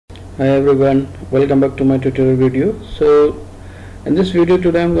Hi everyone, welcome back to my tutorial video. So in this video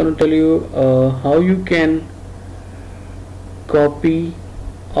today I'm going to tell you how you can copy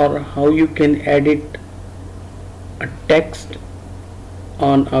or how you can edit a text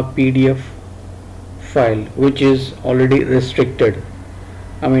on a PDF file which is already restricted.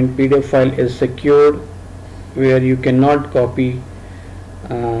 PDF file is secured where you cannot copy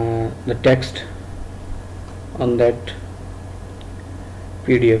the text on that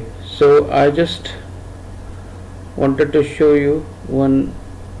PDF. So I just wanted to show you one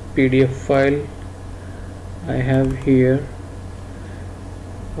PDF file I have here.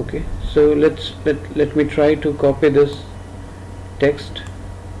 Okay, so let me try to copy this text,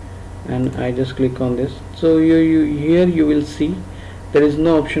 and I just click on this. So here you will see there is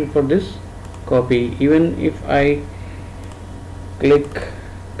no option for this copy. Even if I click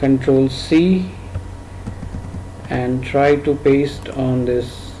Ctrl C and try to paste on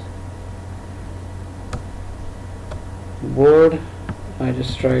this board, I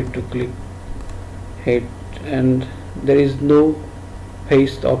just try to click hit and there is no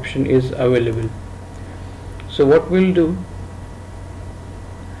paste option is available. So what we'll do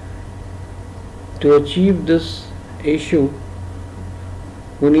to achieve this issue,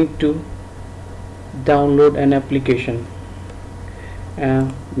 we need to download an application,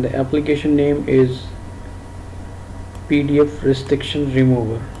 and the application name is PDF Restriction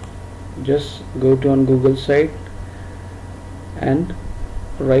Remover. Just go to on Google site and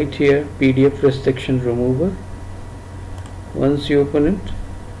write here PDF Restriction Remover. Once you open it,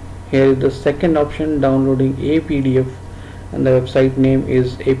 here is the second option, downloading a PDF, and the website name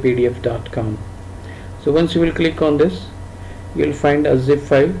is apdf.com. So once you will click on this, you will find a zip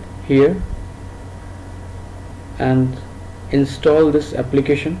file here and install this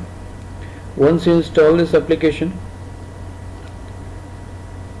application. Once you install this application,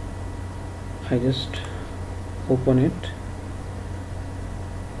 I just open it.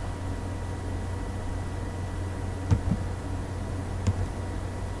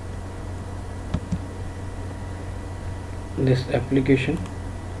 This application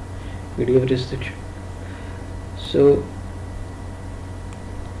PDF restriction. So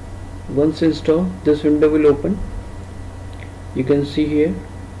once installed, this window will open. You can see here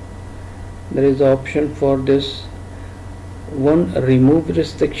there is an option for this one, remove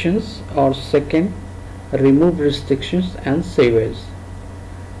restrictions, or second, remove restrictions and save as.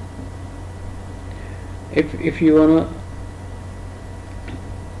 If you wanna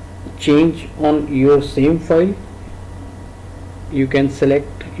change on your same file, you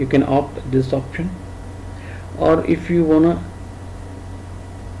can opt this option, or if you wanna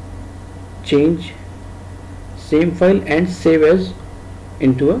change same file and save as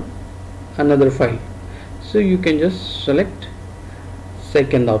into another file, so you can just select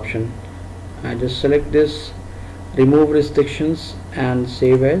second option. I just select this remove restrictions and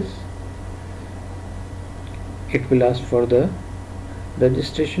save as. It will ask for the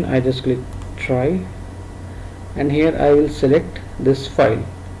registration. I just click try, and here I will select this file,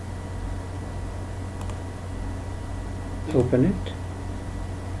 open it.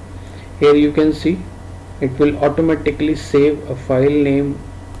 Here you can see it will automatically save a file name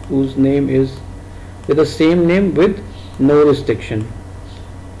whose name is with the same name with no restriction.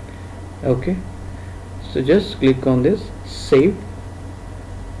 Okay, so just click on this save.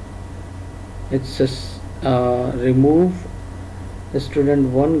 It says remove student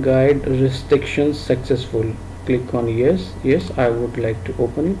 1 guide restrictions successful. Click on yes. I would like to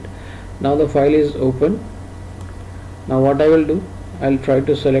open it. Now the file is open. Now what I will do, I'll try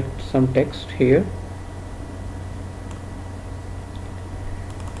to select some text here.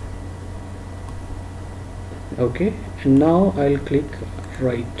 Okay, and now I'll click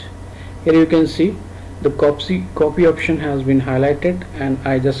write. Here you can see the copy option has been highlighted, and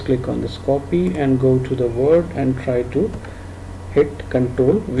I just click on this copy and go to the Word and try to hit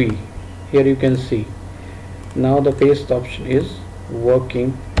Ctrl V. Here you can see now the paste option is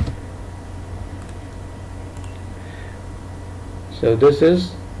working. So this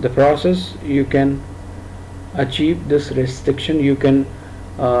is the process. You can achieve this restriction. You can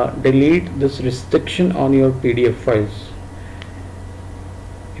delete this restriction on your PDF files.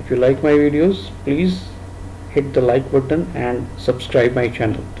 If you like my videos, please hit the like button and subscribe my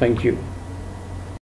channel. Thank you.